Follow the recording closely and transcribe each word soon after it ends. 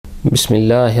بسم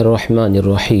اللہ الرحمن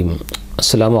الرحیم۔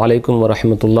 السلام علیکم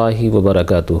ورحمۃ اللہ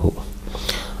وبرکاتہ۔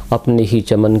 اپنے ہی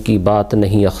چمن کی بات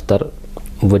نہیں اختر،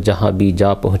 وہ جہاں بھی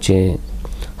جا پہنچیں،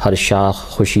 ہر شاخ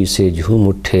خوشی سے جھوم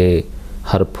اٹھے،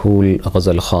 ہر پھول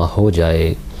غزل خواں ہو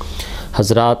جائے۔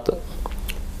 حضرات،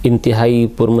 انتہائی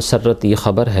پرمسرت یہ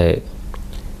خبر ہے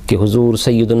کہ حضور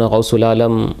سیدنا غوث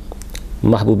العالم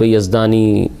محبوب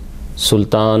یزدانی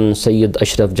سلطان سید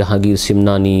اشرف جہانگیر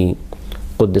سمنانی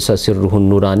قدس سرہ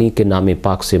النورانی کے نام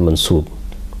پاک سے منسوب،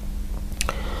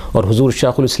 اور حضور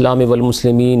شیخ الاسلام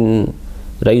والمسلمین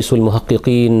رئیس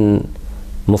المحققین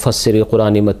مفسر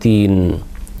قرآن متین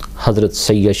حضرت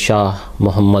سید شاہ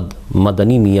محمد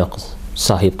مدنی میاں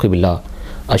صاحب قبلہ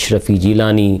اشرفی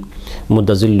جیلانی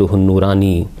مدظلہ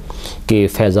النورانی کے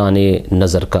فیضان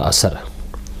نظر کا اثر،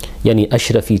 یعنی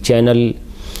اشرفی چینل،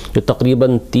 جو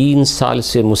تقریباً 3 سال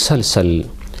سے مسلسل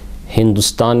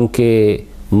ہندوستان کے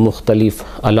مختلف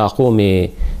علاقوں میں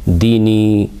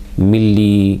دینی،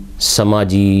 ملی،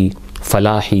 سماجی،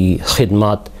 فلاحی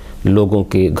خدمات لوگوں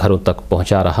کے گھروں تک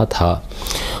پہنچا رہا تھا،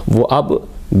 وہ اب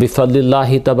بفضل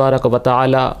اللہ تبارک و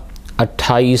تعالی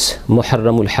 28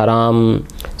 محرم الحرام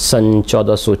سن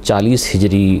 1440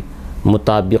 ہجری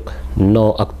مطابق 9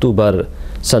 اکتوبر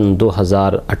سن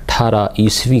 2018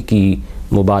 عیسوی کی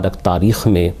مبارک تاریخ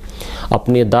میں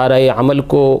اپنے دائرۂ عمل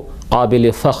کو قابل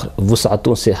فخر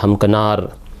وسعتوں سے ہمکنار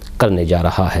کرنے جا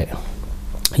رہا ہے،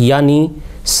 یعنی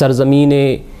سرزمین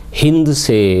ہند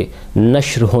سے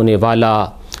نشر ہونے والا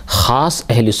خاص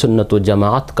اہل سنت و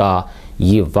جماعت کا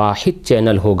یہ واحد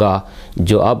چینل ہوگا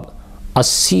جو اب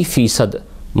 80%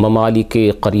 ممالک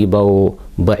قریبہ و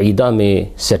بعیدہ میں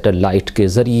سیٹلائٹ کے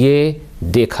ذریعے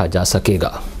دیکھا جا سکے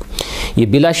گا۔ یہ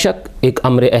بلا شک ایک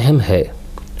امر اہم ہے،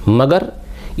 مگر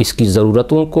اس کی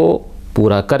ضرورتوں کو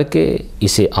پورا کر کے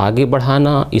اسے آگے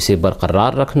بڑھانا، اسے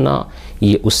برقرار رکھنا،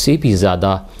 یہ اس سے بھی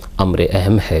زیادہ امر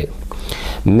اہم ہے۔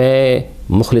 میں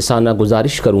مخلصانہ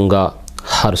گزارش کروں گا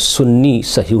ہر سنی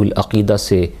صحیح العقیدہ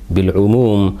سے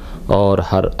بالعموم اور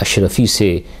ہر اشرفی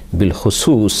سے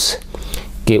بالخصوص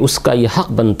کہ اس کا یہ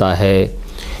حق بنتا ہے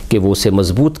کہ وہ اسے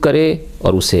مضبوط کرے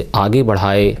اور اسے آگے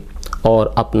بڑھائے اور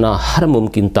اپنا ہر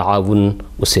ممکن تعاون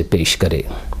اسے پیش کرے۔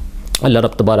 اللہ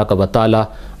رب تبارک و تعالی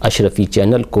اشرفی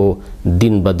چینل کو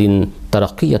دن بدن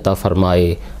ترقی عطا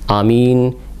فرمائے، آمین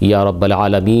یا رب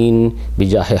العالمین،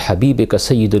 بجاہ حبیبک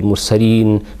سید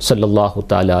المرسلین صلی اللہ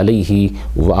تعالی علیہ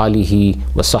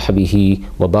وآلہ وصحبہ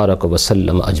وبارک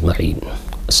وسلم اجمعین۔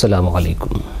 السلام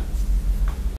علیکم۔